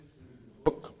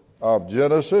of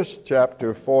Genesis,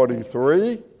 chapter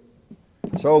 43.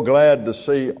 So glad to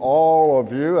see all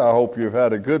of you. I hope you've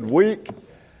had a good week.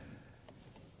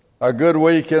 A good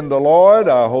week in the Lord.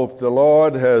 I hope the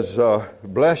Lord has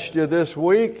blessed you this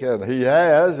week, and He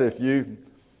has. If you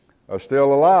are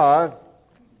still alive,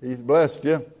 He's blessed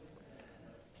you.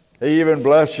 He even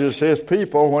blesses His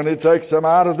people when He takes them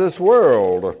out of this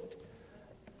world.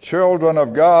 Children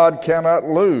of God cannot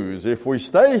lose. If we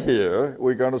stay here,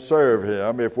 we're going to serve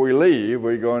Him. If we leave,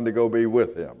 we're going to go be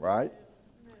with Him, right?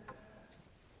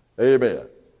 Amen.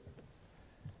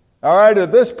 All right,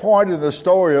 at this point in the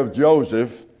story of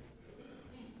Joseph,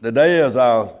 today is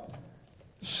our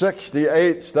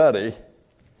 68th study.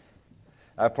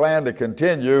 I plan to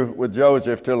continue with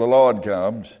Joseph till the Lord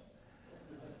comes.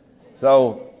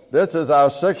 So this is our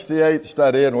 68th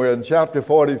study, and we're in chapter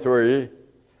 43.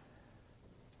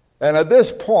 And at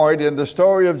this point in the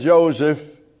story of Joseph,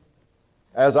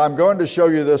 as I'm going to show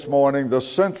you this morning, the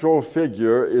central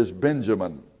figure is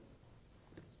Benjamin.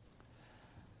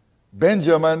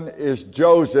 Benjamin is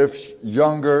Joseph's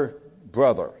younger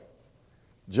brother.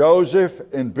 Joseph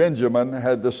and Benjamin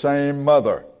had the same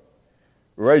mother,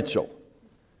 Rachel.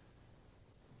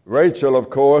 Rachel,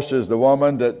 of course, is the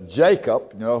woman that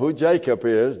Jacob, you know who Jacob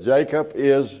is? Jacob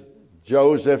is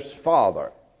Joseph's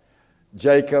father.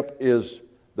 Jacob is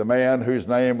the man whose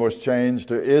name was changed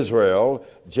to Israel.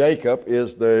 Jacob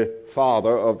is the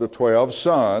father of the 12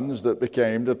 sons that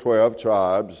became the 12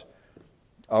 tribes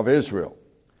of Israel.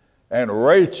 And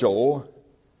Rachel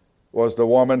was the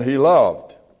woman he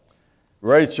loved.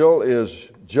 Rachel is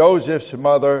Joseph's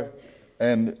mother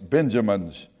and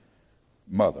Benjamin's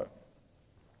mother.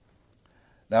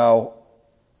 Now,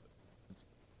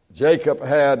 Jacob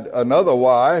had another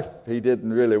wife. He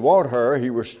didn't really want her. He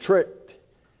was tricked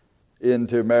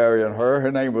into marrying her.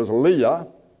 Her name was Leah.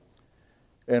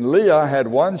 And Leah had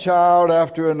one child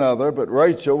after another, but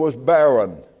Rachel was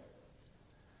barren.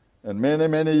 And many,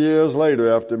 many years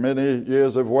later, after many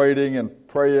years of waiting and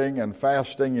praying and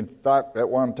fasting, in fact, at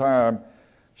one time,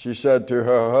 she said to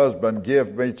her husband,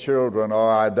 "Give me children or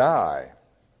I die."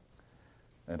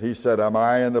 And he said, "Am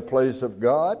I in the place of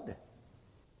God?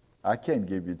 I can't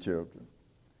give you children.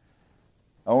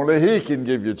 Only He can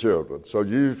give you children. So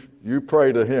you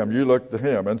pray to Him. You look to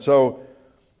Him." And so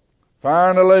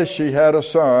finally she had a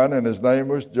son, and his name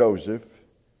was Joseph.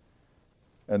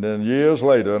 And then years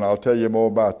later, and I'll tell you more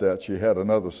about that, she had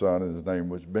another son, and his name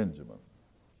was Benjamin.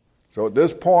 So at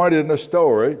this point in the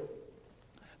story,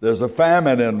 there's a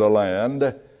famine in the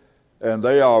land, and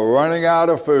they are running out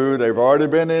of food. They've already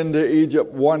been into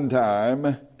Egypt one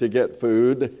time to get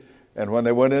food. And when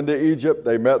they went into Egypt,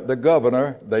 they met the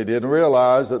governor. They didn't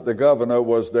realize that the governor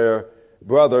was their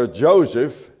brother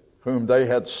Joseph, whom they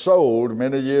had sold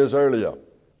many years earlier.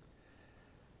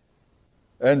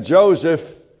 And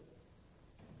Joseph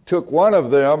took one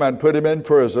of them and put him in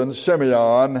prison,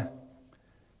 Simeon,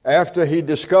 after he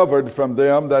discovered from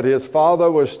them that his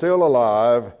father was still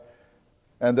alive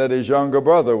and that his younger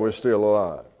brother was still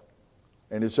alive.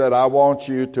 And he said, "I want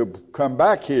you to come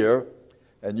back here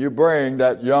and you bring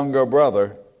that younger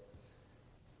brother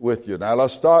with you." Now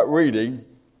let's start reading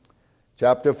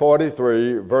chapter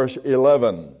 43, verse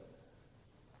 11.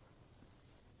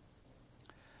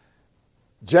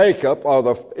 Jacob,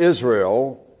 or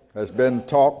Israel, has been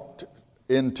talked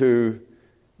into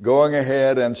going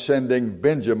ahead and sending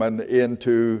Benjamin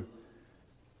into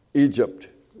Egypt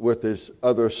with his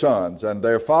other sons. And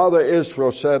their father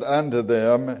Israel said unto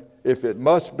them, "If it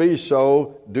must be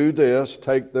so, do this,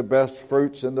 take the best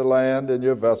fruits in the land in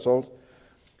your vessels,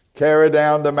 carry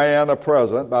down the man a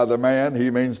present." By the man, he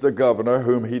means the governor,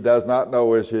 whom he does not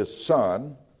know is his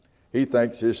son. He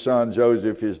thinks his son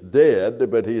Joseph is dead,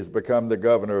 but he's become the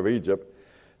governor of Egypt.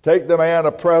 "Take the man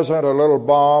a present, a little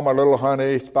balm, a little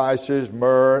honey, spices,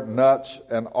 myrrh, nuts,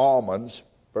 and almonds."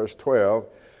 Verse 12.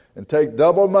 "And take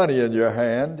double money in your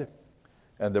hand,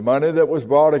 and the money that was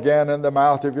brought again in the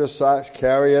mouth of your sacks,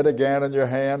 carry it again in your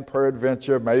hand,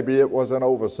 peradventure, maybe it was an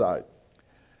oversight.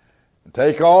 And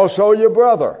take also your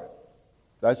brother,"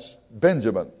 that's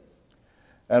Benjamin,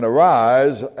 "and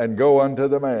arise and go unto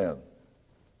the man.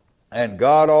 And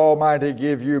God Almighty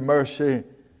give you mercy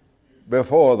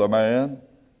before the man,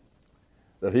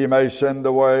 that He may send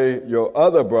away your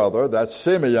other brother," that's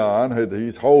Simeon, who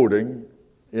He's holding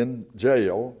in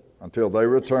jail until they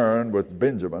return with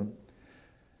Benjamin.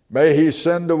 "May He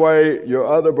send away your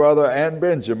other brother and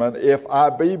Benjamin. If I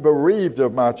be bereaved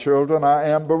of my children, I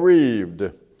am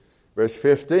bereaved." Verse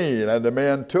 15, "And the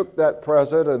men took that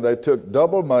present, and they took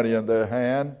double money in their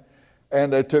hand,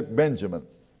 and they took Benjamin.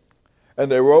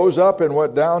 And they rose up and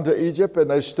went down to Egypt,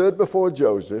 and they stood before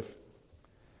Joseph.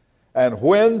 And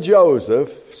when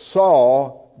Joseph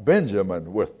saw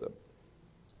Benjamin with them,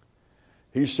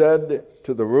 he said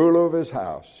to the ruler of his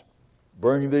house,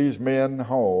 bring these men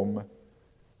home,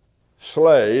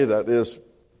 slay, that is,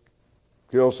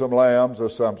 kill some lambs or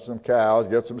some cows,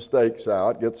 get some steaks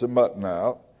out, get some mutton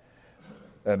out,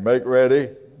 and make ready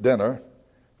dinner,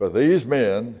 for these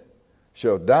men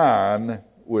shall dine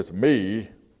with me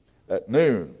at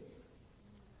noon.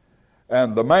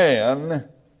 And the man,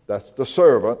 that's the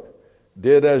servant,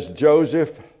 did as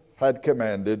Joseph had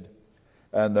commanded,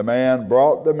 and the man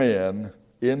brought the men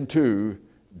into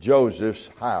Joseph's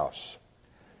house.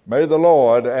 May the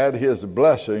Lord add his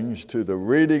blessings to the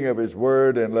reading of his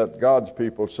word, and let God's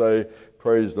people say,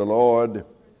 praise the Lord.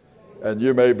 And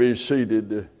you may be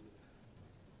seated.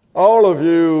 All of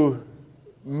you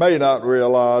may not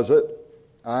realize it.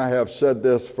 I have said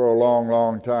this for a long,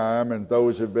 long time, and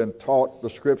those who have been taught the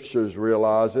scriptures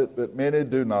realize it, but many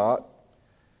do not.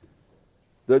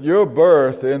 That your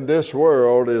birth in this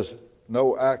world is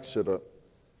no accident.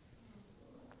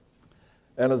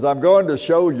 And as I'm going to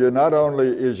show you, not only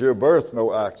is your birth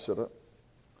no accident,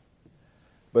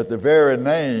 but the very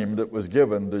name that was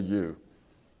given to you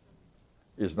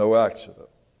is no accident.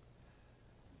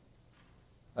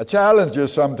 I challenge you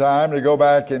sometime to go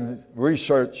back and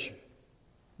research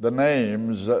the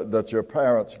names that your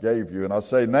parents gave you. And I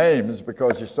say names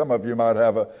because some of you might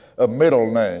have a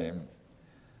middle name.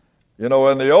 You know,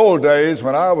 in the old days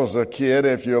when I was a kid,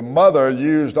 if your mother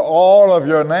used all of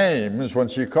your names when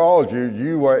she called you,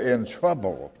 you were in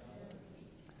trouble.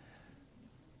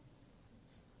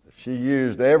 If she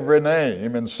used every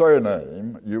name and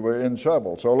surname, you were in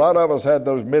trouble. So a lot of us had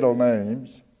those middle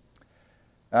names.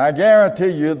 I guarantee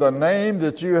you the name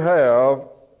that you have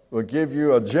will give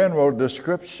you a general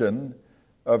description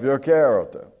of your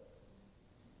character.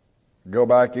 Go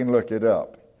back and look it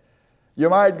up. You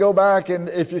might go back and,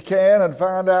 if you can, and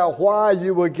find out why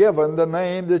you were given the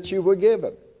name that you were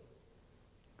given.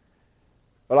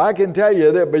 But I can tell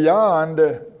you that beyond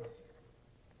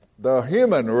the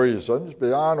human reasons,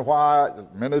 beyond why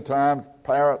many times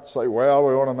parents say, well,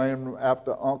 we want to name them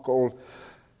after Uncle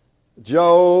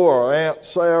Joe or Aunt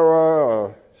Sarah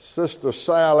or Sister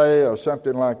Sally or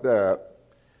something like that,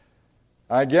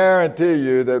 I guarantee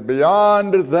you that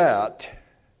beyond that,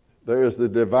 there is the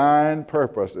divine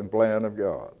purpose and plan of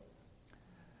God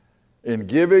in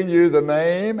giving you the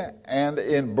name and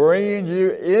in bringing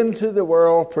you into the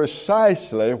world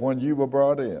precisely when you were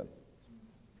brought in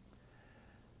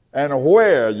and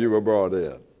where you were brought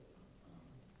in.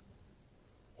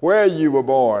 Where you were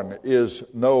born is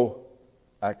no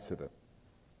accident.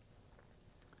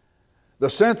 The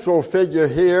central figure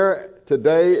here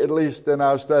today, at least in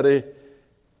our study,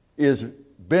 is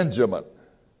Benjamin,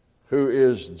 who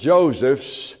is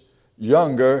Joseph's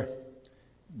younger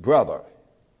brother.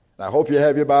 I hope you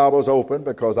have your Bibles open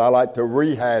because I like to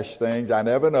rehash things. I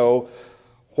never know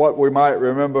what we might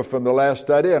remember from the last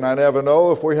study, and I never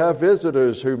know if we have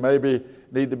visitors who maybe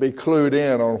need to be clued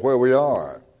in on where we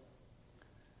are.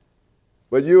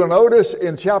 But you will notice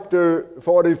in chapter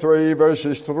 43,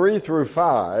 verses 3 through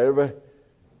 5,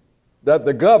 that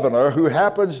the governor, who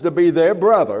happens to be their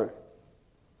brother,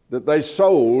 that they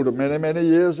sold many, many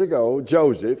years ago,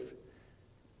 Joseph,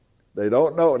 they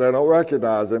don't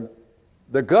recognize him.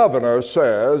 The governor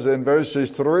says in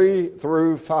verses 3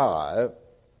 through 5,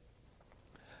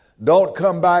 don't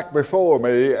come back before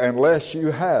me unless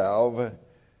you have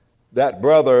that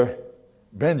brother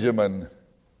Benjamin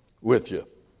with you.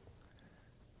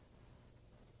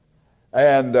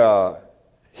 And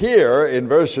here in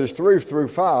verses 3 through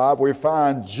 5, we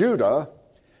find Judah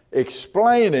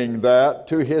explaining that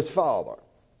to his father.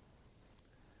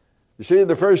 You see, in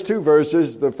the first two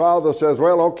verses, the father says,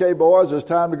 well, okay, boys, it's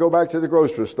time to go back to the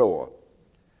grocery store.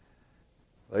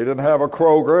 They didn't have a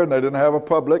Kroger and they didn't have a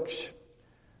Publix.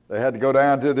 They had to go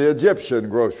down to the Egyptian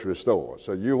grocery store.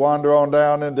 So you wander on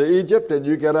down into Egypt and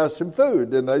you get us some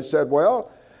food. And they said,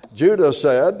 well, Judah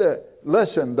said,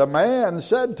 listen, the man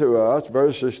said to us,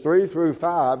 verses 3 through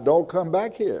 5, don't come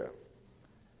back here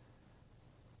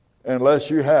unless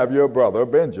you have your brother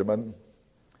Benjamin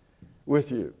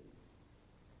with you.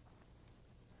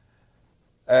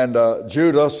 And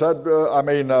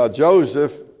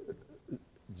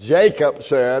Jacob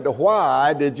said,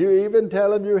 why did you even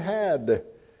tell him you had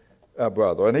a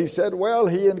brother? And he said, well,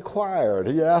 he inquired.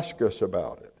 He asked us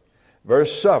about it.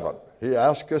 Verse 7, he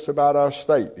asked us about our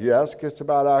state. He asked us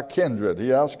about our kindred.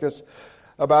 He asked us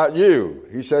about you.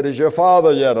 He said, is your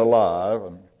father yet alive?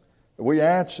 And we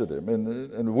answered him,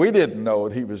 and we didn't know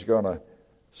that he was going to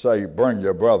say, bring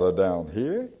your brother down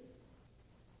here.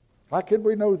 How could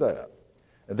we know that?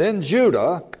 And then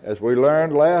Judah, as we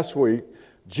learned last week,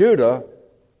 Judah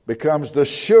becomes the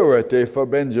surety for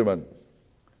Benjamin.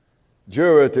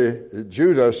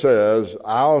 Judah says,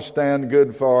 I'll stand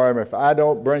good for him. If I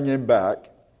don't bring him back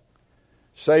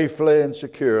safely and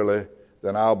securely,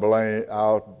 then I'll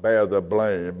bear the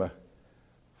blame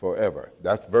forever.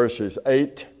 That's verses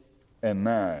 8 and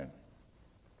 9.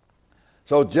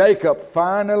 So Jacob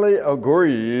finally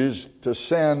agrees to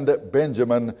send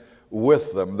Benjamin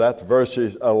with them. That's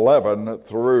verses 11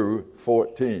 through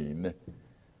 14.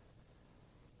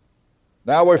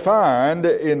 Now we find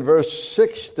in verse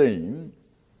 16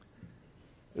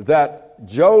 that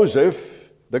Joseph,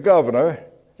 the governor,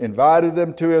 invited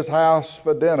them to his house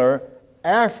for dinner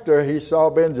after he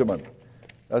saw Benjamin.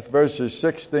 That's verses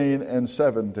 16 and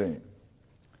 17.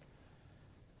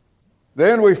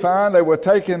 Then we find they were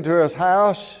taken to his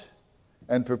house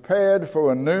and prepared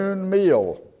for a noon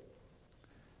meal.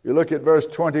 You look at verse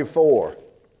 24.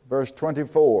 Verse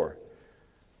 24.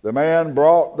 The man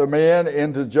brought the men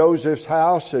into Joseph's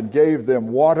house and gave them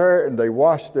water, and they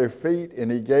washed their feet,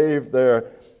 and he gave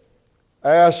their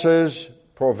asses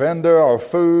provender or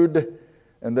food,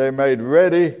 and they made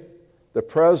ready the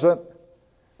present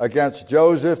against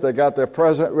Joseph. They got their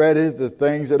present ready, the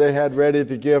things that they had ready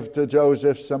to give to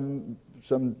Joseph, some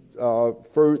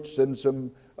fruits and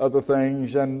some other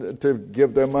things, and to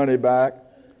give their money back.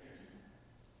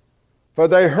 For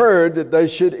they heard that they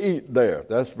should eat there.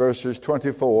 That's verses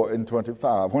 24 and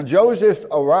 25. When Joseph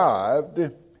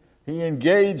arrived, he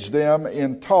engaged them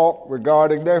in talk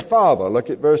regarding their father. Look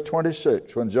at verse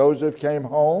 26. When Joseph came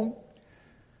home,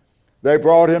 they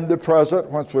brought him the present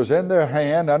which was in their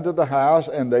hand under the house,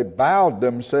 and they bowed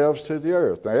themselves to the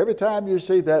earth. Now, every time you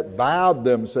see that bowed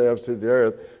themselves to the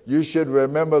earth, you should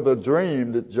remember the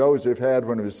dream that Joseph had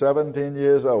when he was 17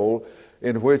 years old,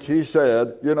 in which he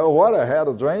said, you know what, I had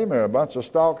a dream and a bunch of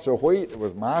stalks of wheat. It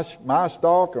was my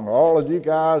stalk, and all of you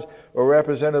guys were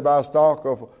represented by a stalk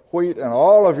of wheat, and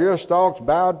all of your stalks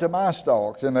bowed to my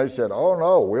stalks. And they said, oh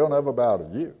no, we'll never bow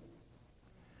to you.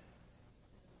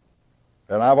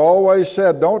 And I've always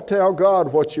said, don't tell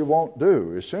God what you won't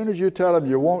do. As soon as you tell him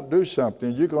you won't do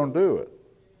something, you're going to do it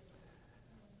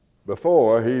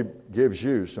before he gives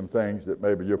you some things that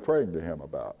maybe you're praying to him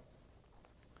about.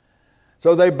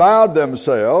 So they bowed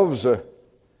themselves,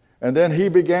 and then he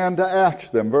began to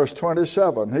ask them. Verse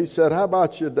 27, he said, how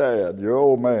about your dad, your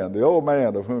old man, the old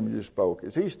man of whom you spoke?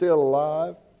 Is he still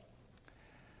alive?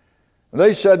 And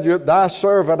they said, thy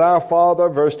servant, our father,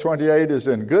 verse 28, is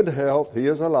in good health. He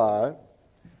is alive.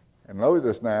 And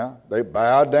notice now, they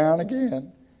bowed down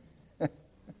again.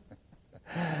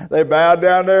 They bowed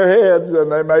down their heads,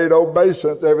 and they made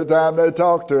obeisance every time they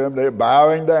talked to him. They're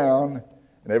bowing down.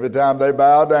 And every time they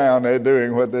bow down, they're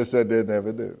doing what they said they'd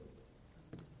never do.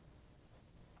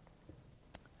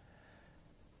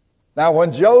 Now,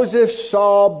 when Joseph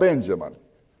saw Benjamin,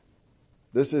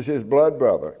 this is his blood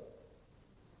brother,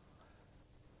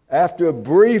 after a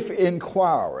brief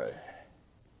inquiry,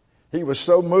 he was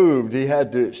so moved he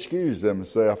had to excuse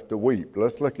himself to weep.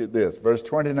 Let's look at this, verse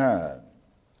 29.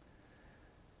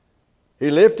 He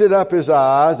lifted up his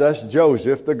eyes, that's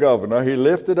Joseph, the governor. He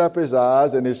lifted up his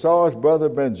eyes, and he saw his brother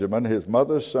Benjamin, his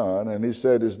mother's son, and he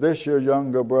said, is this your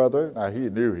younger brother? Now, he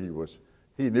knew who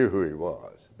he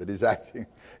was, but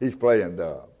he's playing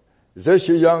dumb. Is this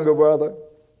your younger brother,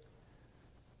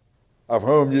 of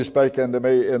whom you spake unto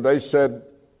me? And they said,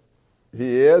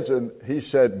 he is. And he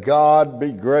said, God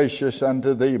be gracious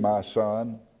unto thee, my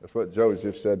son. That's what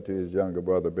Joseph said to his younger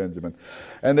brother Benjamin.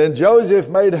 And then Joseph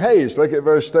made haste. Look at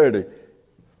verse 30.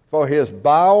 For his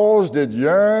bowels did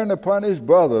yearn upon his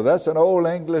brother. That's an old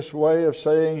English way of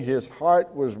saying his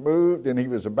heart was moved and he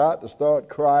was about to start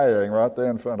crying right there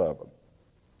in front of him.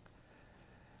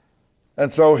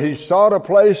 And so he sought a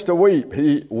place to weep.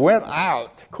 He went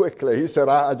out quickly. He said,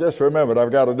 I just remembered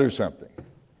I've got to do something.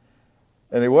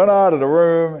 And he went out of the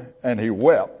room and he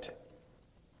wept.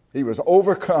 He was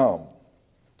overcome.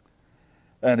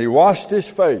 And he washed his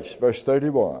face, verse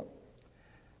 31.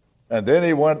 And then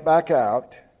he went back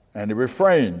out and he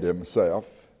refrained himself.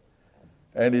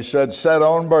 And he said, set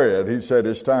on bread. He said,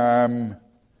 it's time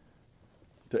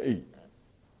to eat.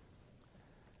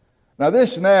 Now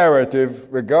this narrative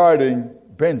regarding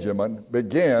Benjamin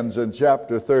begins in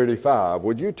chapter 35.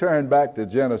 Would you turn back to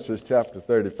Genesis chapter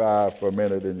 35 for a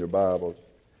minute in your Bibles?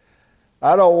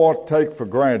 I don't want to take for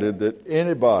granted that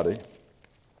anybody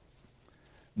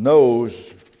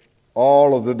knows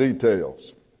all of the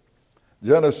details.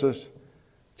 Genesis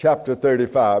chapter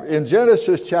 35. In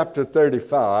Genesis chapter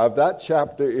 35, that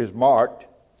chapter is marked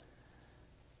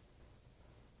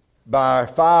by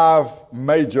 5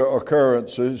 major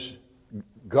occurrences.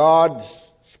 God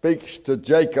speaks to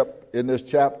Jacob in this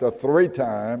chapter 3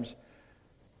 times.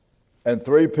 And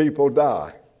 3 people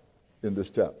die in this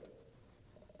chapter.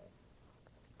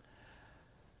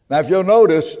 Now, if you'll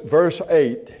notice verse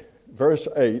 8,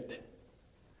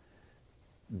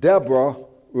 Deborah,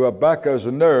 Rebekah's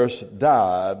nurse,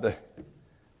 died.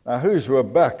 Now, who's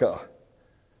Rebekah?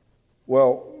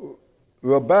 Well,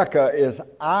 Rebekah is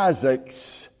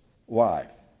Isaac's wife.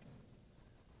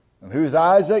 And who's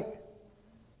Isaac?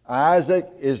 Isaac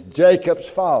is Jacob's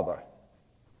father.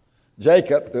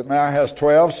 Jacob that now has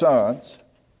 12 sons.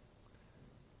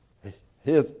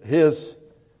 His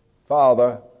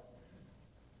father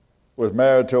was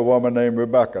married to a woman named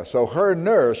Rebekah. So her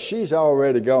nurse, she's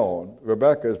already gone.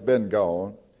 Rebekah's been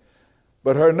gone.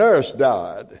 But her nurse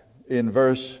died in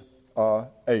verse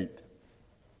 8.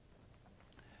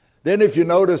 Then if you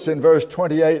notice in verse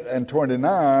 28 and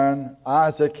 29,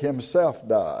 Isaac himself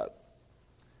died.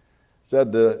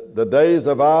 Said the days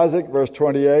of Isaac, verse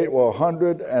 28, were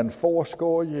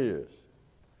 180 years.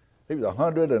 He was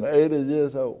 180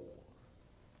 years old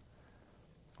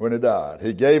when he died.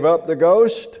 He gave up the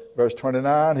ghost. Verse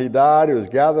 29, he died. He was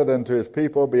gathered unto his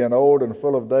people, being old and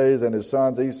full of days, and his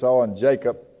sons Esau and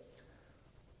Jacob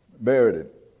buried him.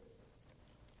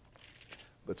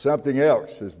 But something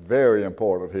else is very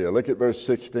important here. Look at verse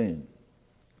 16.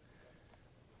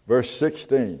 Verse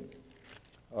 16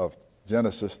 of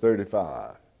Genesis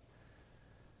 35.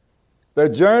 They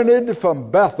journeyed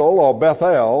from Bethel or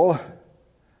Bethel,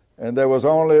 and they were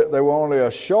only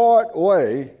a short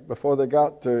way before they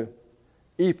got to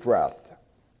Ephrath.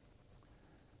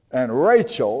 And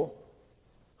Rachel,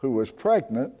 who was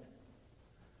pregnant,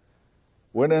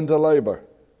 went into labor.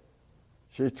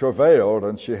 She travailed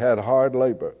and she had hard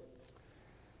labor.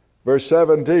 Verse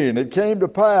 17, it came to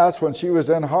pass when she was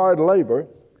in hard labor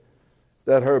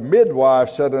that her midwife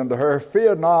said unto her,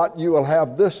 fear not, you will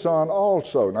have this son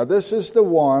also. Now this is the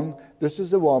woman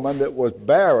that was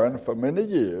barren for many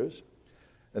years.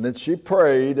 And then she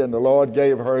prayed and the Lord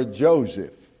gave her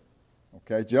Joseph.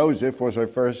 Okay, Joseph was her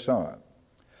first son.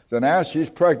 So now she's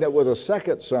pregnant with a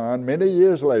second son many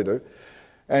years later.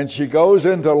 And she goes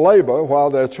into labor while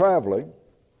they're traveling.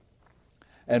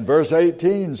 And verse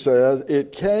 18 says,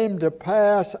 it came to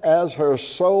pass as her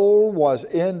soul was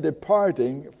in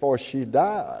departing, for she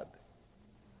died.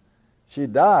 She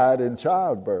died in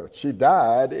childbirth. She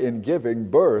died in giving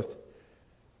birth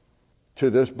to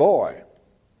this boy.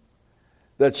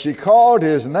 That she called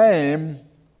his name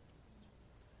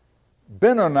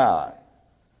Benoni.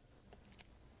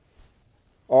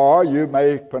 Or you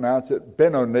may pronounce it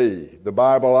Benoni. The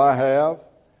Bible I have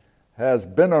has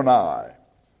Benoni.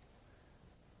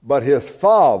 But his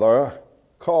father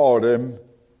called him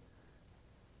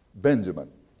Benjamin.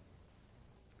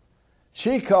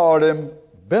 She called him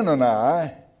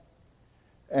Benoni,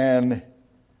 and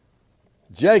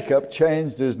Jacob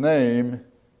changed his name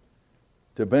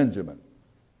to Benjamin.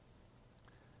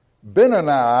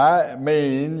 Benoni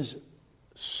means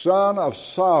son of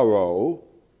sorrow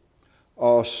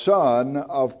or son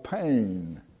of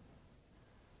pain.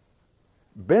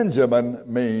 Benjamin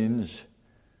means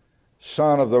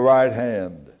son of the right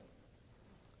hand.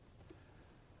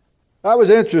 I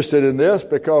was interested in this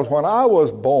because when I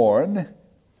was born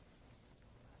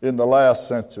in the last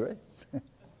century,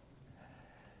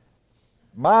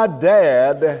 my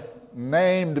dad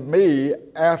named me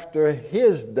after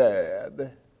his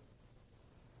dad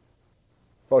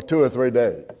for 2 or 3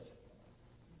 days.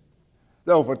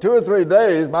 So for 2 or 3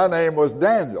 days, my name was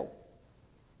Daniel.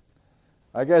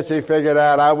 I guess he figured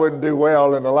out I wouldn't do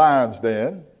well in the lion's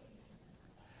den.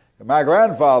 My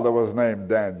grandfather was named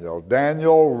Daniel.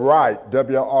 Daniel Wright,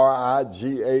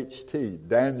 W-R-I-G-H-T,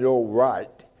 Daniel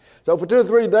Wright. So for 2 or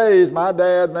 3 days, my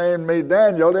dad named me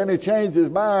Daniel. Then he changed his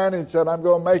mind and said, I'm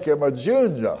going to make him a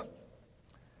junior.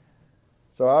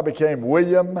 So I became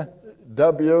William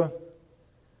W.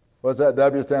 What's that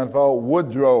W stand for?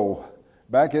 Woodrow.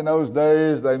 Back in those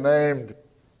days, they named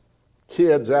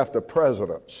kids after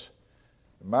presidents.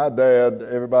 My dad,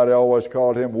 everybody always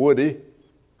called him Woody.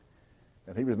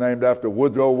 And he was named after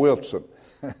Woodrow Wilson,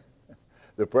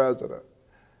 the president.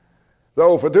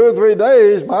 So for 2 or 3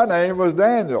 days, my name was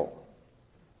Daniel.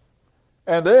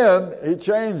 And then he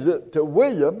changed it to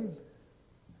William,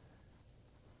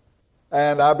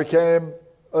 and I became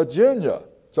a junior.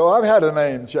 So I've had a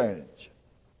name change,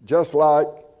 just like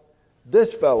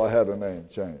this fellow had a name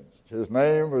changed. His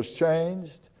name was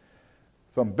changed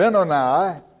from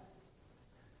Benoni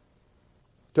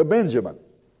to Benjamin.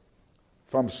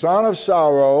 From son of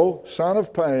sorrow, son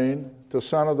of pain, to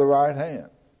son of the right hand.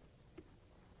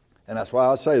 And that's why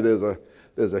I say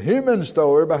there's a human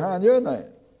story behind your name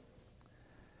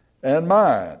and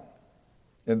mine.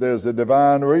 And there's a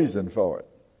divine reason for it.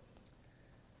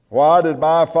 Why did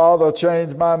my father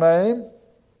change my name?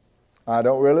 I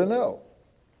don't really know.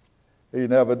 He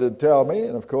never did tell me,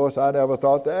 and of course I never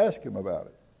thought to ask him about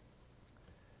it.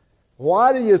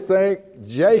 Why do you think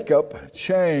Jacob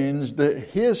changed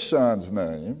his son's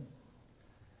name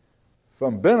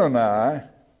from Benoni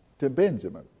to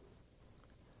Benjamin?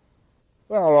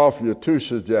 Well, I'll offer you two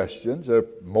suggestions. There are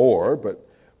more, but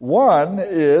one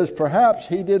is perhaps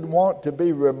he didn't want to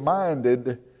be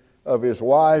reminded of his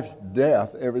wife's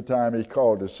death every time he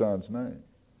called his son's name.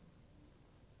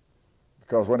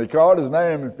 Because when he called his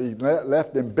name, if he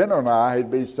left him Benoni, he'd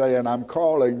be saying, I'm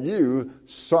calling you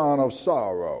son of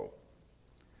sorrow.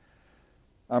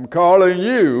 I'm calling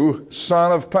you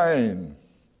son of pain,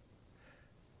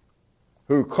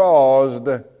 who caused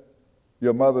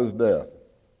your mother's death.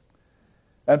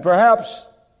 And perhaps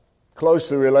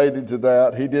closely related to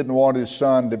that, he didn't want his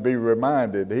son to be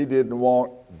reminded. He didn't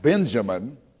want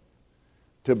Benjamin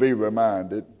to be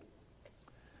reminded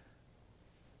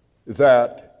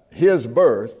that his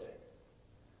birth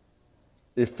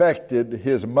affected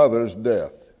his mother's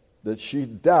death, that she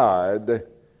died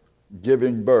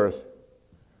giving birth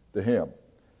to him.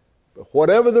 But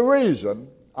whatever the reason,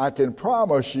 I can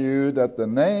promise you that the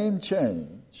name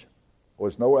change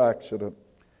was no accident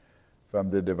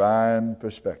from the divine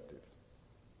perspective.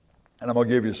 And I'm going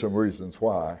to give you some reasons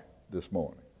why this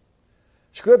morning.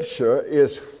 Scripture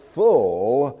is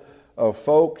full of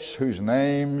folks whose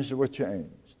names were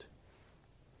changed.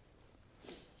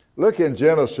 Look in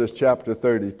Genesis chapter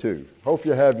 32. Hope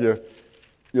you have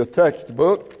your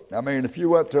textbook. I mean, if you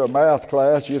went to a math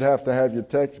class, you'd have to have your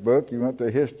textbook. You went to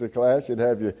a history class, you'd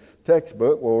have your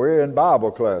textbook. Well, we're in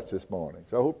Bible class this morning,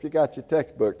 so I hope you got your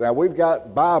textbook. Now, we've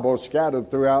got Bibles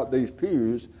scattered throughout these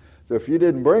pews, so if you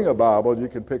didn't bring a Bible, you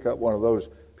can pick up one of those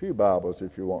pew Bibles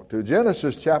if you want to.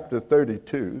 Genesis chapter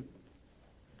 32.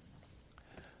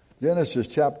 Genesis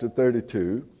chapter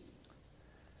 32.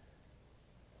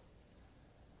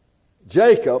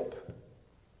 Jacob,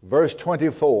 verse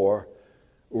 24,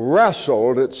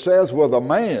 wrestled, it says, with a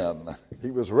man.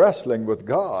 He was wrestling with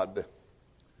God.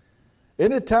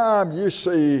 Anytime you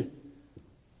see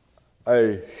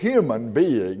a human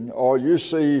being, or you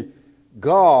see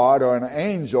God or an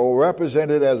angel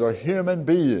represented as a human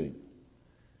being,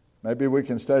 maybe we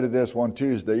can study this one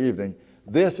Tuesday evening.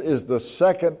 This is the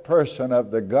second person of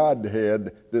the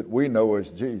Godhead that we know as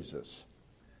Jesus.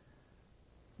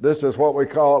 This is what we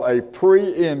call a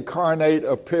pre-incarnate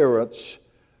appearance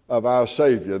of our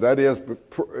Savior. That is,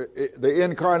 the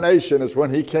incarnation is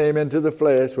when he came into the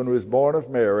flesh, when he was born of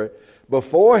Mary.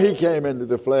 Before he came into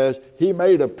the flesh, he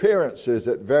made appearances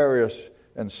at various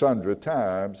and sundry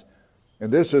times.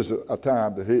 And this is a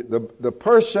time that the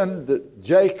person that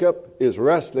Jacob is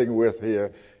wrestling with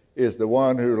here is the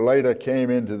one who later came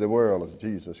into the world as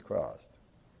Jesus Christ.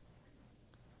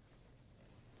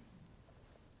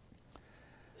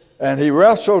 And he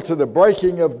wrestled to the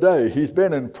breaking of day. He's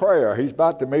been in prayer. He's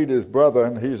about to meet his brother,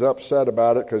 and he's upset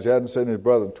about it because he hadn't seen his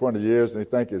brother in 20 years, and he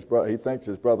thinks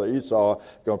his brother Esau is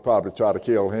going to probably try to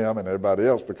kill him and everybody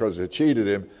else because he cheated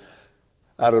him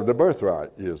out of the birthright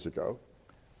years ago.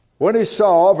 When he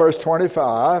saw, verse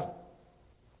 25,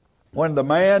 when the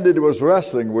man that he was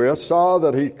wrestling with saw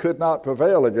that he could not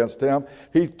prevail against him,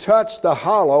 he touched the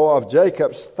hollow of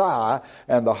Jacob's thigh,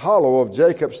 and the hollow of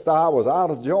Jacob's thigh was out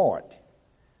of joint.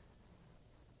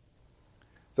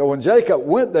 So when Jacob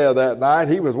went there that night,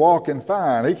 he was walking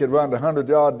fine. He could run the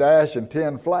 100-yard dash in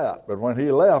 10 flat. But when he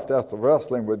left after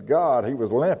wrestling with God, he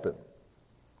was limping.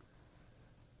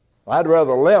 I'd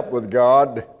rather limp with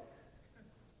God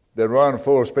than run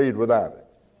full speed without it.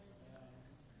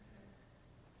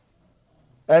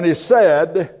 And he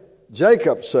said,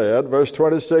 Jacob said, verse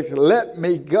 26, let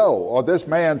me go. Or this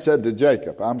man said to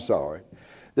Jacob, I'm sorry.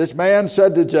 This man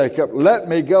said to Jacob, let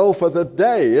me go, for the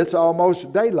day, it's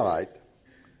almost daylight.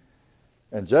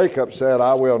 And Jacob said,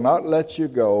 I will not let you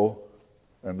go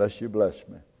unless you bless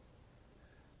me.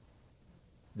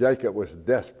 Jacob was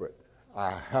desperate.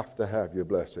 I have to have your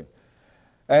blessing.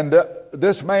 And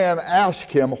this man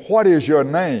asked him, what is your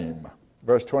name?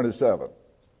 Verse 27.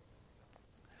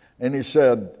 And he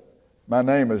said, my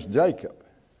name is Jacob.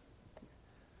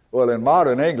 Well, in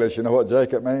modern English, you know what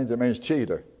Jacob means? It means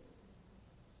cheater.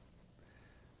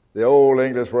 The old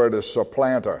English word is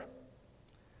supplanter,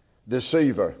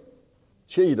 deceiver,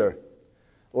 cheater,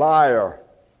 liar,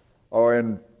 or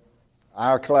in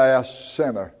our class,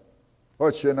 sinner.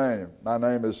 What's your name? My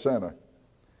name is Sinner.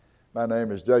 My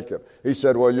name is Jacob. He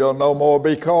said, well, you'll no more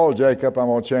be called Jacob. I'm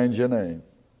going to change your name.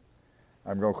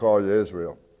 I'm going to call you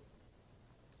Israel.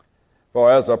 For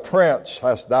as a prince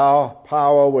hast thou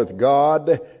power with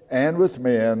God and with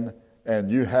men,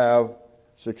 and you have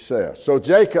success. So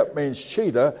Jacob means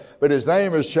cheetah, but his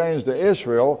name is changed to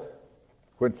Israel,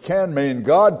 which can mean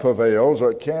God prevails,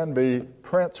 or it can be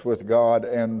prince with God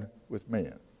and with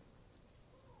men.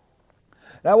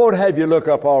 Now, I won't have you look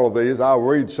up all of these. I'll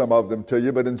read some of them to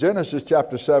you. But in Genesis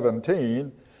chapter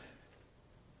 17,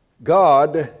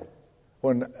 God,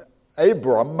 when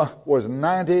Abram was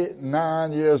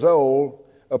 99 years old,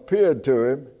 appeared to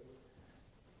him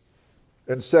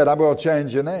and said, I'm going to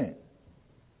change your name.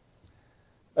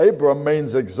 Abram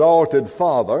means exalted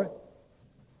father.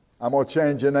 I'm going to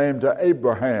change your name to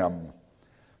Abraham,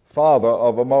 father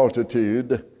of a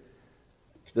multitude.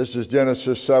 This is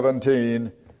Genesis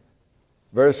 17,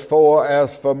 verse 4.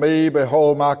 As for me,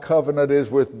 behold, my covenant is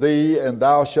with thee, and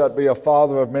thou shalt be a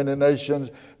father of many nations.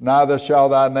 Neither shall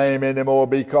thy name any more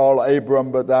be called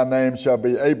Abram, but thy name shall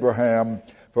be Abraham.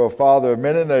 For a father of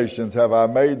many nations have I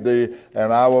made thee,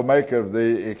 and I will make of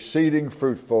thee exceeding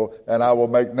fruitful, and I will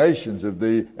make nations of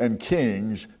thee, and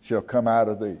kings shall come out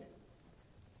of thee.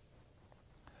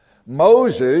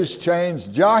 Moses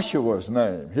changed Joshua's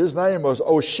name. His name was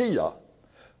Hoshea,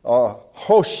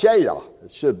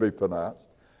 it should be pronounced.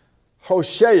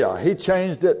 Hoshea. He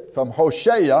changed it from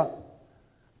Hoshea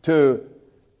to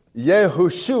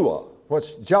Yehoshua,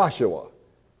 what's Joshua.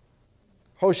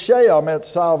 Hoshea meant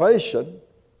salvation,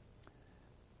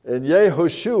 and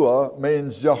Yehoshua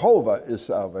means Jehovah is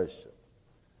salvation.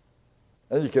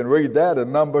 And you can read that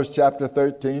in Numbers chapter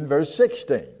 13, verse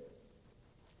 16.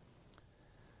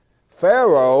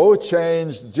 Pharaoh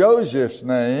changed Joseph's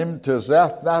name to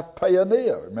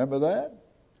Zaphnath-Paaneah. Remember that?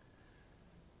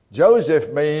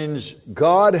 Joseph means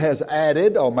God has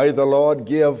added, or may the Lord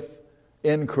give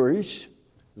increase.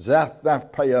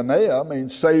 Zaphnath-Paaneah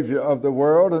means Savior of the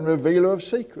world and revealer of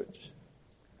secrets.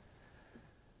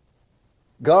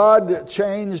 God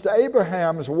changed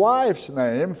Abraham's wife's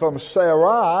name from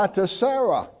Sarai to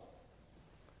Sarah.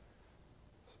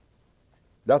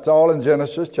 That's all in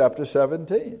Genesis chapter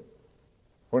 17.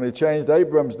 When he changed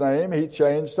Abram's name, he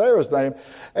changed Sarah's name.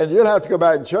 And you'll have to go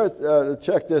back and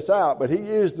check this out, but he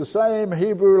used the same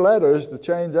Hebrew letters to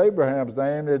change Abraham's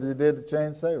name that he did to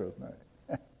change Sarah's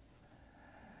name.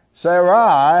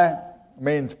 Sarai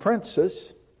means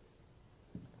princess,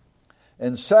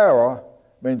 and Sarah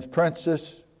means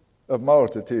princess of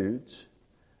multitudes,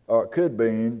 or it could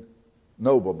mean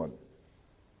nobleman.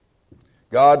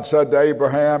 God said to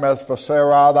Abraham, as for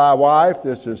Sarai thy wife,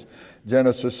 this is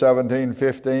Genesis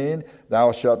 17:15,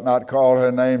 thou shalt not call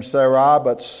her name Sarai,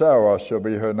 but Sarah shall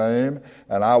be her name,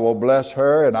 and I will bless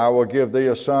her, and I will give thee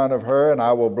a son of her, and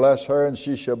I will bless her, and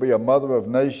she shall be a mother of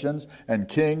nations, and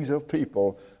kings of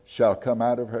people shall come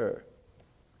out of her.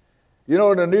 You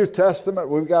know, in the New Testament,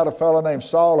 we've got a fellow named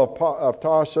Saul of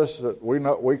Tarsus that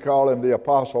we call him the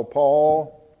Apostle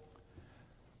Paul.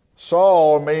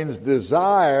 Saul means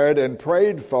desired and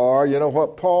prayed for. You know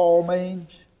what Paul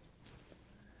means?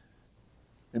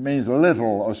 It means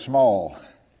little or small.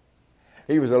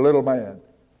 He was a little man.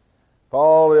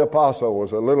 Paul the Apostle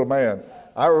was a little man.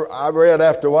 I read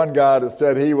after one guy that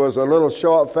said he was a little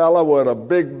short fella with a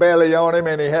big belly on him,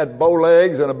 and he had bow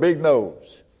legs and a big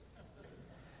nose.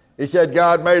 He said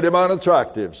God made him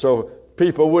unattractive so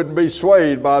people wouldn't be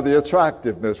swayed by the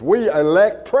attractiveness. We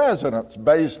elect presidents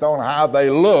based on how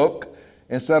they look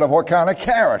instead of what kind of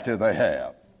character they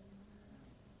have.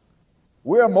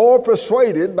 We're more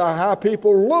persuaded by how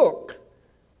people look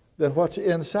than what's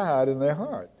inside in their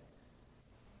heart.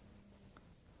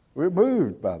 We're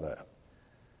moved by that.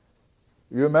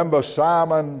 You remember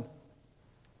Simon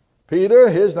Peter?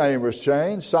 His name was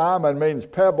changed. Simon means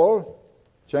pebble.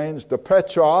 Changed to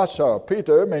Petros, or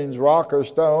Peter means rock or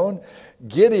stone.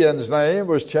 Gideon's name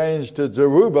was changed to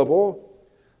Zerubbabel.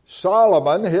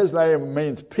 Solomon, his name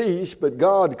means peace, but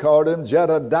God called him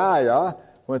Jedediah,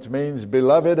 which means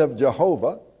beloved of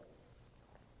Jehovah.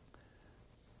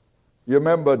 You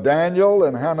remember Daniel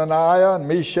and Hananiah and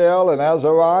Mishael and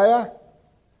Azariah?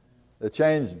 They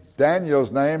changed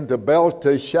Daniel's name to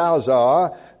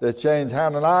Belteshazzar. They changed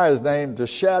Hananiah's name to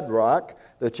Shadrach.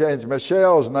 They changed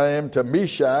Mishael's name to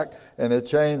Meshach, and they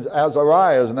changed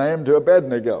Azariah's name to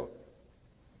Abednego.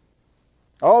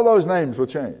 All those names were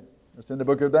changed. That's in the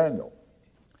book of Daniel.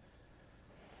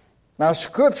 Now,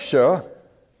 Scripture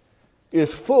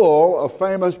is full of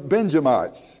famous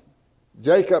Benjamites.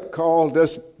 Jacob called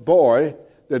this boy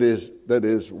that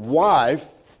his wife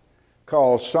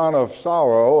called son of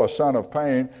sorrow or son of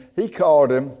pain, he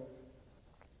called him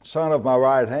son of my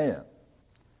right hand,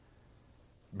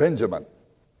 Benjamin.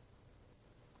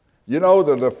 You know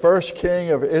that the first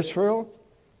king of Israel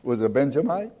was a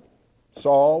Benjamite?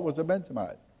 Saul was a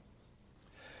Benjamite.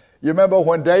 You remember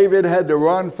when David had to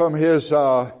run from his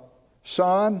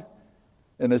son,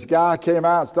 and this guy came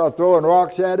out and started throwing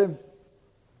rocks at him.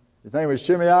 His name was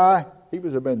Shimei. He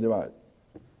was a Benjamite.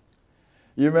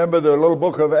 You remember the little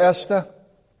book of Esther?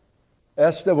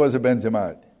 Esther was a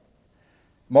Benjamite.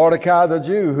 Mordecai the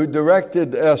Jew, who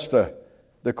directed Esther,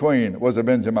 the queen, was a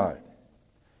Benjamite.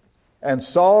 And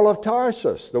Saul of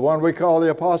Tarsus, the one we call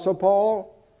the Apostle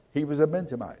Paul, he was a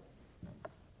Benjamite.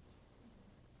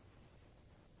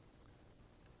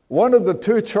 One of the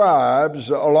two tribes,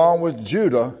 along with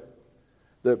Judah,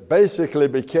 that basically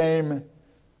became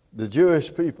the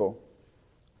Jewish people,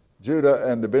 Judah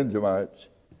and the Benjamites,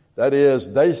 that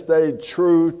is, they stayed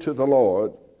true to the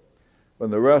Lord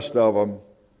when the rest of them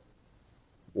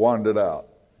wandered out.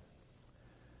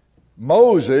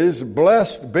 Moses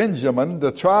blessed Benjamin,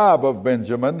 the tribe of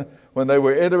Benjamin, when they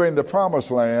were entering the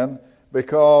promised land,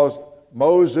 because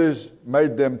Moses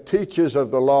made them teachers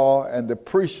of the law and the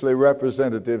priestly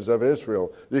representatives of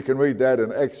Israel. You can read that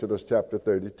in Exodus chapter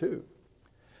 32.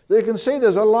 So you can see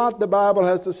there's a lot the Bible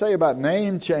has to say about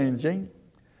name changing.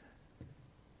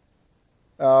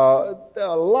 There are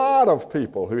a lot of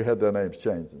people who had their names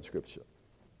changed in Scripture.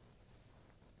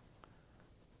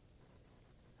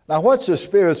 Now, what's the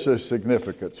spiritual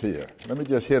significance here? Let me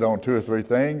just hit on two or three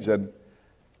things and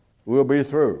we'll be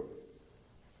through.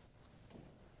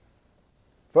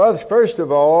 First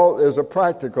of all, is a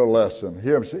practical lesson.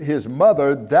 His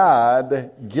mother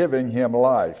died giving him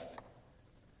life.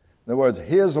 In other words,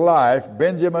 his life,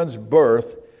 Benjamin's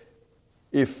birth,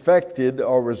 effected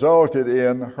or resulted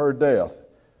in her death.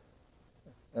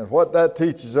 And what that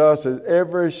teaches us is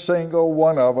every single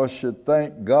one of us should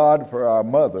thank God for our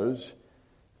mothers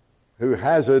who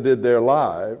hazarded their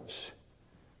lives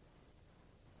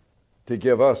to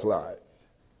give us life.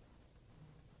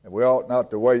 And we ought not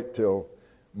to wait till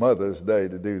Mother's Day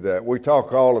to do that. We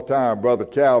talk all the time, Brother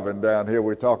Calvin down here,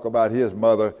 we talk about his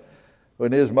mother.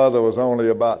 When his mother was only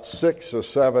about 6 or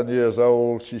 7 years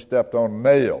old, she stepped on a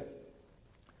nail.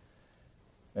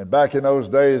 And back in those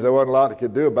days, there wasn't a lot they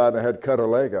could do about it. They had to cut her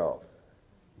leg off.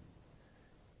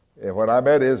 And when I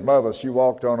met his mother, she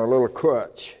walked on a little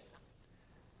crutch.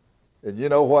 And you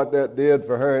know what that did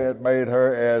for her? It made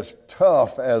her as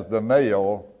tough as the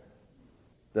nail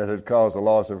that had caused the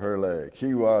loss of her leg.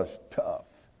 She was tough.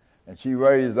 And she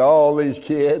raised all these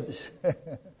kids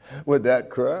with that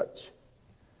crutch.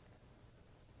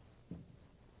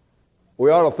 We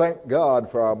ought to thank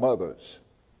God for our mothers.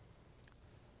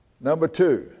 Number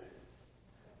two,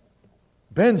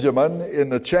 Benjamin, in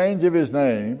the change of his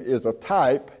name, is a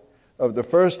type of the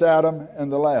first Adam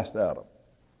and the last Adam.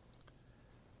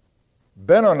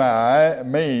 Benoni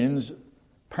means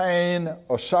pain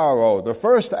or sorrow. The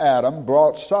first Adam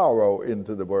brought sorrow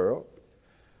into the world.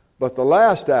 But the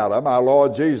last Adam, our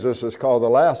Lord Jesus is called the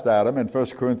last Adam in 1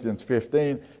 Corinthians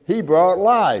 15, he brought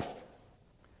life.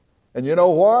 And you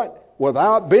know what?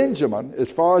 Without Benjamin,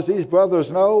 as far as these brothers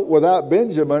know, without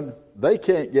Benjamin, they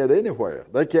can't get anywhere.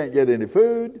 They can't get any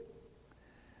food.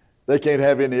 They can't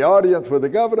have any audience with the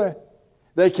governor.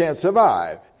 They can't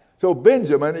survive. So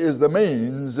Benjamin is the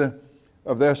means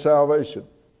of their salvation.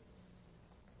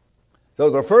 So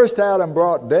the first Adam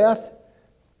brought death,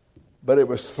 but it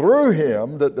was through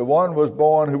him that the one was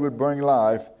born who would bring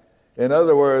life. In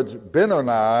other words,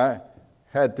 Benoni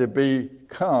had to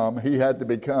become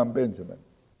Benjamin.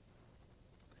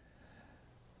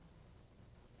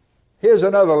 Here's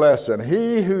another lesson.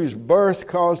 He whose birth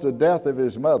caused the death of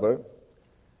his mother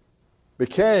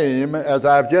became, as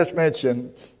I've just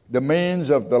mentioned, the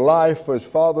means of the life for his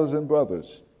fathers and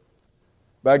brothers.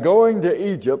 By going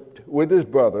to Egypt with his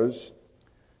brothers,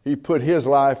 he put his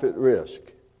life at risk.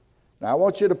 Now, I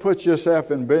want you to put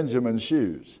yourself in Benjamin's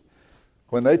shoes.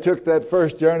 When they took that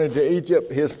first journey to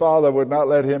Egypt, his father would not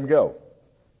let him go.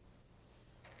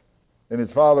 And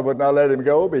his father would not let him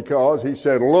go because he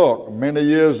said, look, many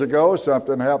years ago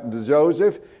something happened to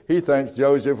Joseph. He thinks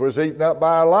Joseph was eaten up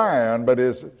by a lion, but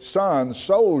his son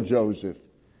sold Joseph.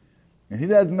 And he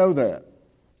doesn't know that.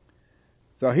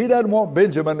 So he doesn't want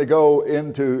Benjamin to go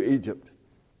into Egypt.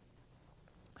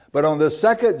 But on the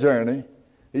second journey,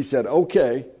 he said,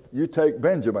 okay, you take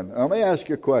Benjamin. Now, let me ask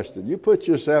you a question. You put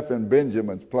yourself in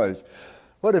Benjamin's place.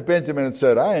 What if Benjamin had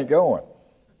said, I ain't going?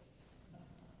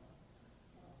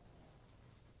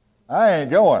 I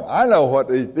ain't going. I know what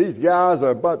these guys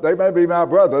are, but they may be my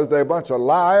brothers. They're a bunch of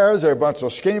liars. They're a bunch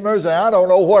of schemers, and I don't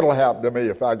know what will happen to me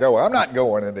if I go. I'm not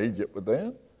going into Egypt with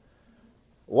them.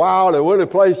 Wild and wooded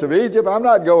place of Egypt, I'm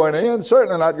not going in.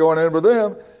 Certainly not going in with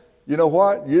them. You know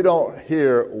what? You don't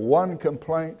hear one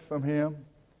complaint from him.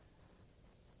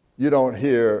 You don't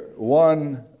hear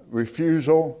one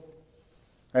refusal.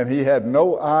 And he had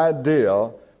no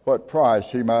idea what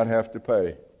price he might have to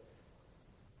pay.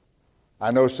 I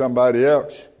know somebody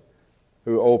else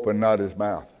who opened not his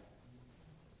mouth.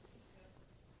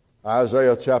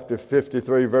 Isaiah chapter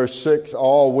 53, verse 6,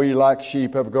 all we like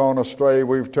sheep have gone astray.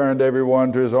 We've turned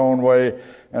everyone to his own way,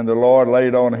 and the Lord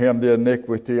laid on him the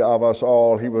iniquity of us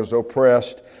all. He was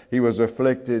oppressed, he was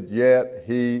afflicted, yet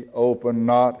he opened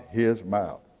not his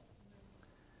mouth.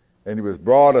 And he was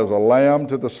brought as a lamb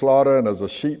to the slaughter, and as a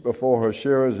sheep before her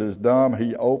shearers is dumb,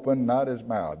 he opened not his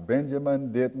mouth.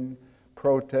 Benjamin didn't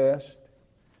protest.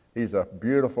 He's a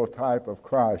beautiful type of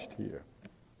Christ here.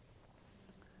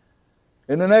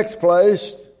 In the next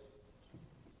place,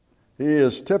 he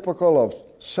is typical of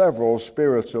several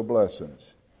spiritual blessings.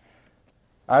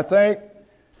 I think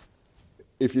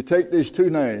if you take these two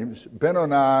names,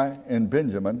 Benoni and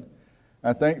Benjamin,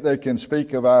 I think they can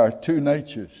speak of our two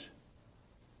natures,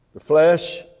 the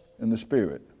flesh and the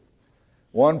spirit.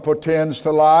 One portends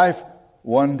to life,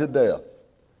 one to death.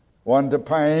 One to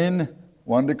pain,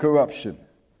 one to corruption.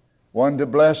 One to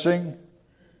blessing,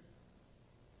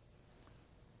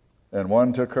 and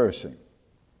one to cursing.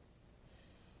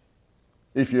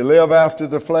 If you live after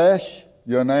the flesh,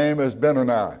 your name is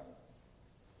Benoni.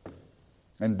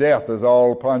 And death is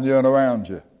all upon you and around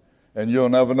you. And you'll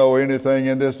never know anything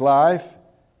in this life,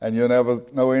 and you'll never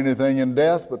know anything in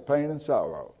death but pain and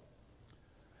sorrow.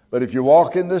 But if you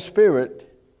walk in the Spirit,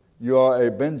 you are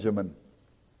a Benjamin.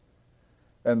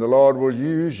 And the Lord will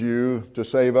use you to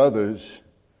save others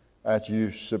as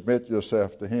you submit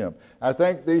yourself to him. I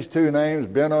think these two names,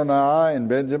 Benoni and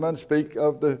Benjamin, speak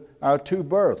of our two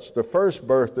births. The first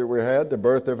birth that we had, the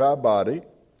birth of our body,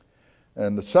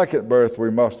 and the second birth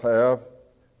we must have,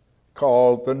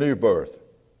 called the new birth,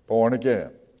 born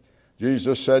again.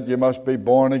 Jesus said you must be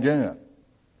born again.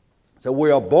 So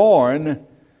we are born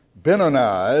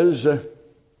Benonis,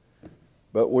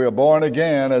 but we are born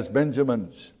again as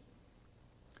Benjamins.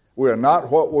 We are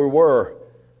not what we were.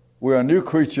 We are new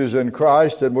creatures in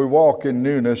Christ, and we walk in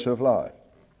newness of life.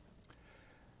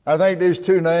 I think these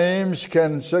two names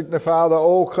can signify the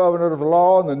old covenant of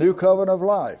law and the new covenant of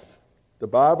life. The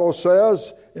Bible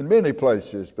says in many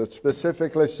places, but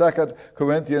specifically 2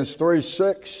 Corinthians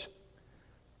 3:6,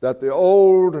 that the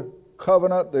old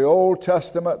covenant, the Old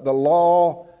Testament, the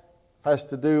law has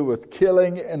to do with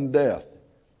killing and death,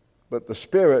 but the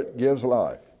Spirit gives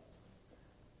life.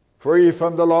 Free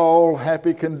from the law,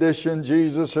 happy condition,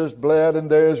 Jesus has bled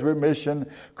and there is remission.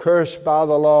 Cursed by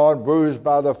the law and bruised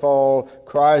by the fall,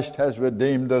 Christ has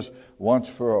redeemed us once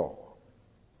for all.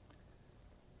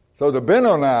 So the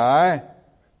Benoni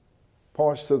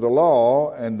points to the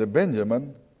law, and the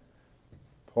Benjamin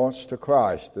points to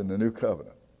Christ in the new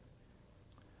covenant.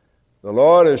 The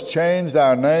Lord has changed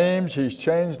our names, he's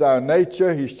changed our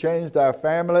nature, he's changed our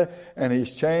family, and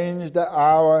he's changed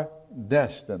our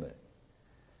destiny.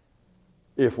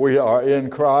 If we are in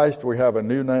Christ, we have a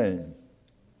new name.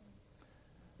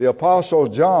 The Apostle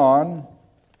John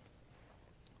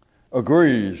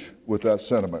agrees with that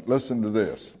sentiment. Listen to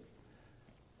this.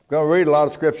 I'm going to read a lot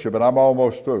of scripture, but I'm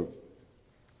almost through.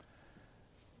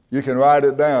 You can write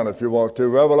it down if you want to.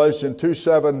 Revelation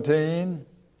 2:17.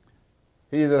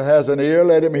 He that has an ear,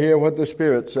 let him hear what the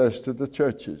Spirit says to the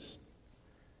churches.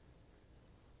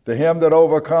 To him that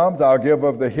overcomes, I'll give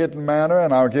of the hidden manna,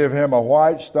 and I'll give him a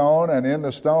white stone, and in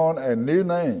the stone a new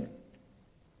name.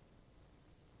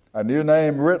 A new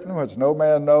name written, which no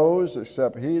man knows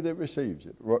except he that receives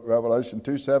it. Revelation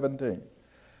 2:17.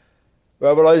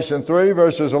 Revelation 3,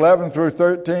 verses 11 through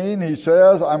 13, he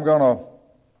says, I'm going to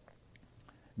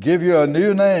give you a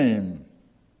new name.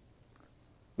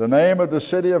 The name of the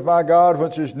city of my God,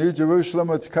 which is New Jerusalem,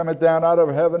 which cometh down out of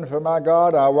heaven from my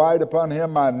God. I'll write upon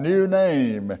him my new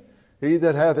name. He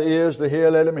that hath ears to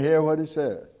hear, let him hear what he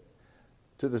says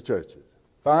to the churches.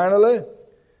 Finally,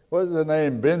 what does the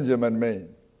name Benjamin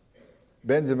mean?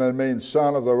 Benjamin means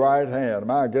son of the right hand.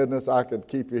 My goodness, I could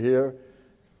keep you here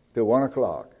till 1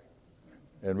 o'clock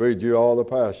and read you all the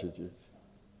passages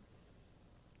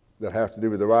that have to do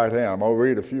with the right hand. I'm going to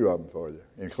read a few of them for you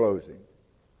in closing.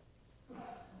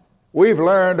 We've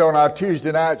learned on our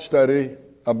Tuesday night study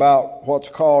about what's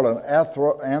called an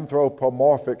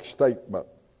anthropomorphic statement.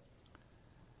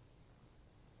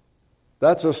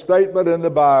 That's a statement in the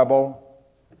Bible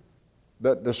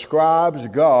that describes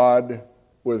God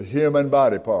with human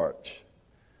body parts,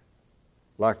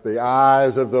 like the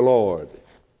eyes of the Lord,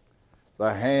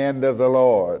 the hand of the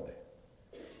Lord,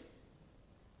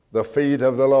 the feet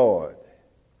of the Lord.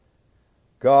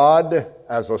 God,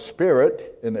 as a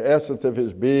spirit, in the essence of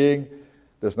his being,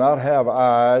 does not have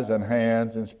eyes and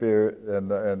hands and spirit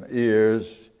and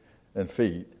ears and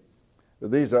feet.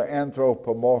 But these are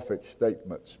anthropomorphic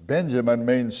statements. Benjamin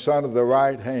means son of the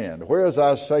right hand. Where is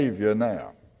our Savior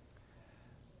now?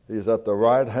 He's at the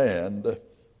right hand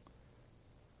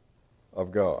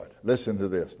of God. Listen to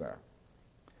this now.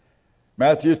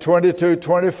 Matthew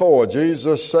 22:24,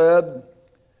 Jesus said,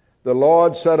 the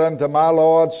Lord said unto my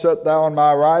Lord, sit thou on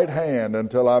my right hand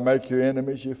until I make your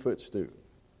enemies your footstool.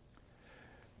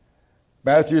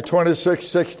 Matthew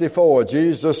 26:64,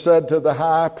 Jesus said to the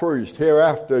high priest,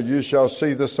 hereafter you shall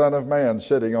see the Son of Man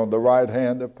sitting on the right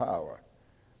hand of power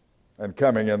and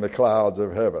coming in the clouds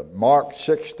of heaven. Mark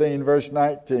 16, verse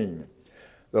 19,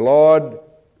 the Lord,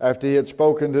 after he had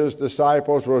spoken to his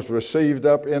disciples, was received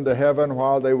up into heaven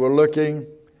while they were looking,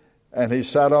 and he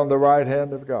sat on the right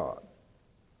hand of God.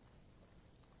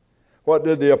 What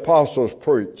did the apostles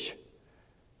preach?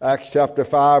 Acts chapter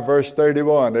 5, verse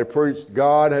 31. They preached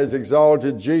God has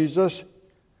exalted Jesus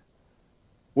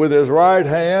with his right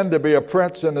hand to be a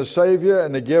prince and a savior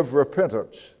and to give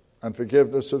repentance and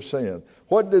forgiveness of sin.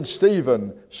 What did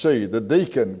Stephen see, the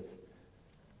deacon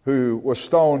who was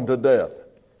stoned to death?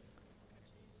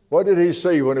 What did he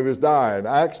see when he was dying?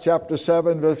 Acts chapter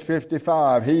 7, verse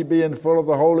 55. He, being full of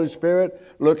the Holy Spirit,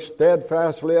 looked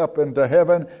steadfastly up into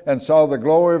heaven and saw the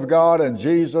glory of God and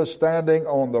Jesus standing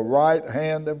on the right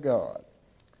hand of God.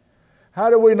 How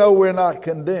do we know we're not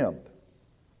condemned?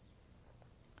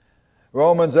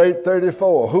 Romans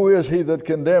 8:34. Who is he that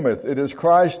condemneth? It is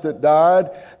Christ that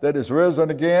died, that is risen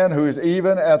again, who is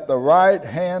even at the right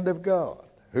hand of God,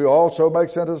 who also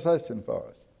makes intercession for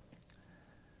us.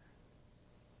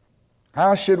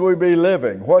 How should we be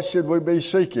living? What should we be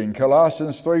seeking?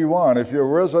 Colossians 3:1. If you're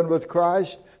risen with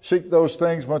Christ, seek those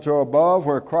things which are above,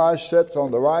 where Christ sits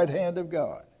on the right hand of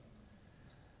God.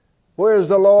 Where is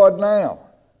the Lord now?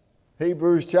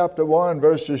 Hebrews chapter 1,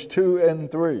 verses 2 and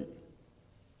 3.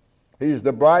 He's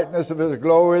the brightness of his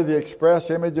glory, the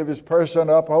express image of his person,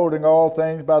 upholding all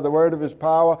things by the word of his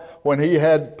power. When he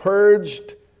had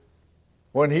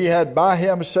by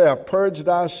himself purged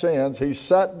our sins, he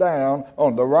sat down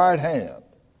on the right hand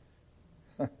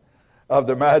of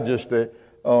the majesty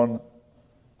on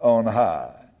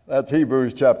high. That's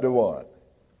Hebrews chapter 1,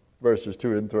 verses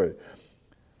 2 and 3.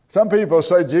 Some people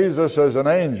say Jesus is an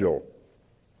angel.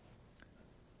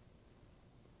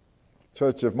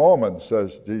 Church of Mormon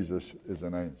says Jesus is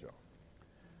an angel.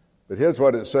 But here's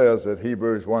what it says at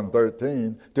Hebrews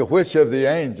 1:13. To which of the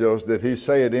angels did he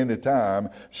say at any time,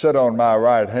 sit on my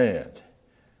right hand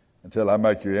until I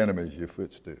make your enemies your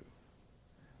footstool?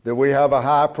 Do we have a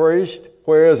high priest?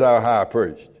 Where is our high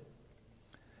priest?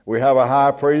 We have a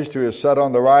high priest who is set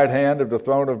on the right hand of the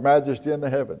throne of majesty in the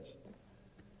heavens.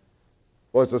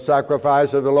 Was the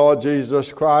sacrifice of the Lord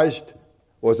Jesus Christ,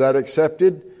 was that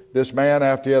accepted? This man,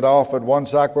 after he had offered one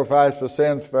sacrifice for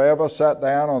sins forever, sat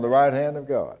down on the right hand of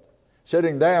God.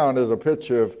 Sitting down is a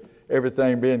picture of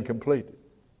everything being completed.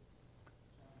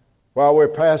 While we're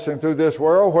passing through this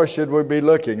world, where should we be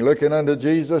looking? Looking unto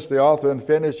Jesus, the author and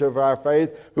finisher of our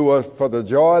faith, who was for the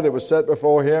joy that was set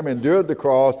before him, endured the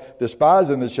cross,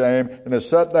 despising the shame, and is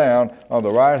set down on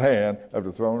the right hand of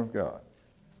the throne of God.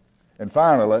 And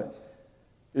finally,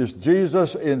 is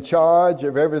Jesus in charge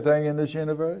of everything in this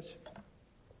universe?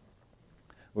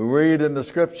 We read in the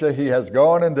scripture, he has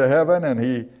gone into heaven and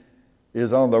he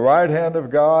is on the right hand of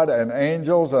God, and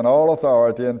angels and all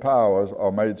authority and powers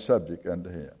are made subject unto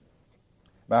him.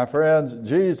 My friends,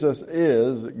 Jesus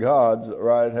is God's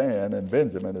right hand, and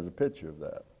Benjamin is a picture of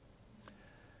that.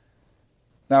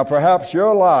 Now, perhaps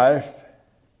your life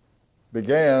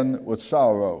began with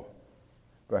sorrow.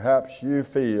 Perhaps you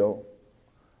feel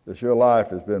that your life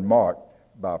has been marked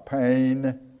by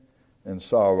pain and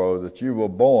sorrow, that you were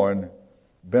born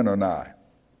Benoni,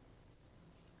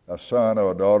 a son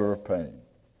or a daughter of pain.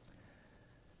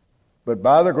 But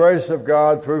by the grace of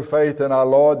God, through faith in our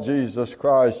Lord Jesus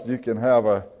Christ, you can have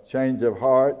a change of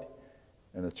heart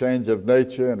and a change of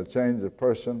nature and a change of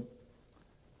person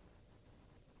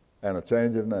and a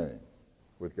change of name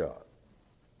with God.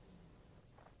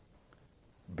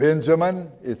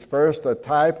 Benjamin is first a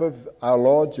type of our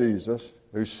Lord Jesus,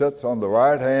 who sits on the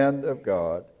right hand of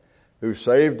God, who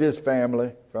saved his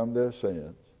family from their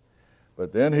sins.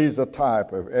 But then he's a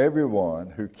type of everyone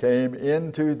who came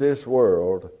into this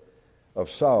world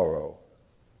of sorrow,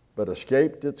 but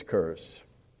escaped its curse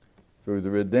through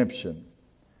the redemption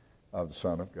of the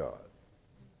Son of God.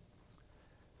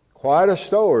 Quite a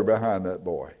story behind that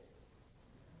boy.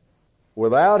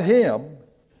 Without him,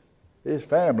 his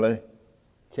family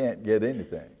can't get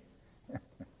anything.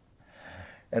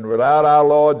 And without our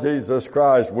Lord Jesus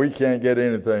Christ, we can't get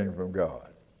anything from God.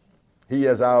 He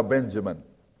is our Benjamin.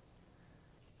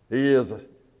 He is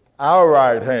our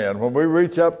right hand. When we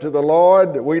reach up to the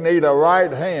Lord, we need a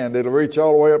right hand. It'll reach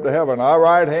all the way up to heaven. Our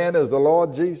right hand is the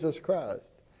Lord Jesus Christ,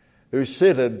 who's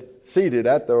seated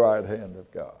at the right hand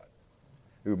of God.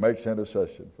 who makes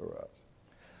intercession for us.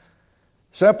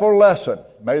 Simple lesson.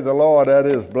 May the Lord add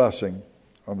his blessing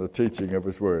on the teaching of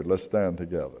his word. Let's stand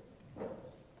together.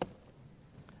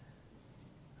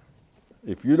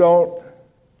 If you don't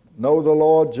know the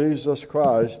Lord Jesus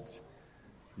Christ,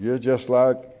 you're just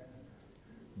like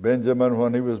Benjamin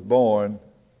when he was born.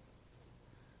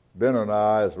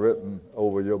 Benoni is written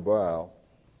over your brow.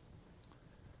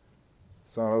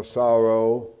 Son of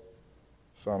sorrow,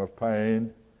 son of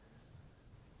pain.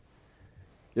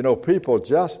 You know, people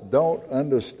just don't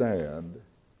understand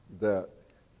that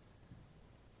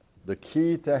the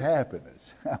key to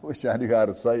happiness, I wish I knew how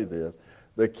to say this,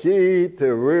 the key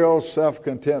to real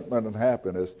self-contentment and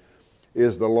happiness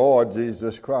is the Lord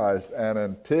Jesus Christ. And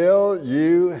until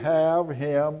you have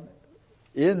him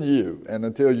in you, and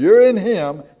until you're in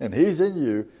him and he's in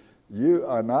you, you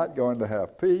are not going to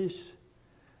have peace,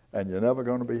 and you're never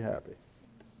going to be happy.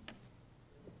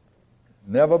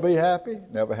 Never be happy,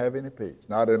 never have any peace.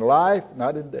 Not in life,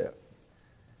 not in death.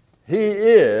 He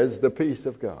is the peace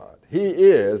of God. He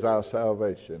is our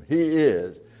salvation. He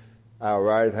is our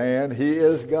right hand. He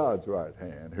is God's right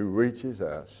hand who reaches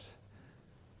us,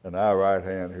 and our right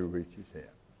hand who reaches him.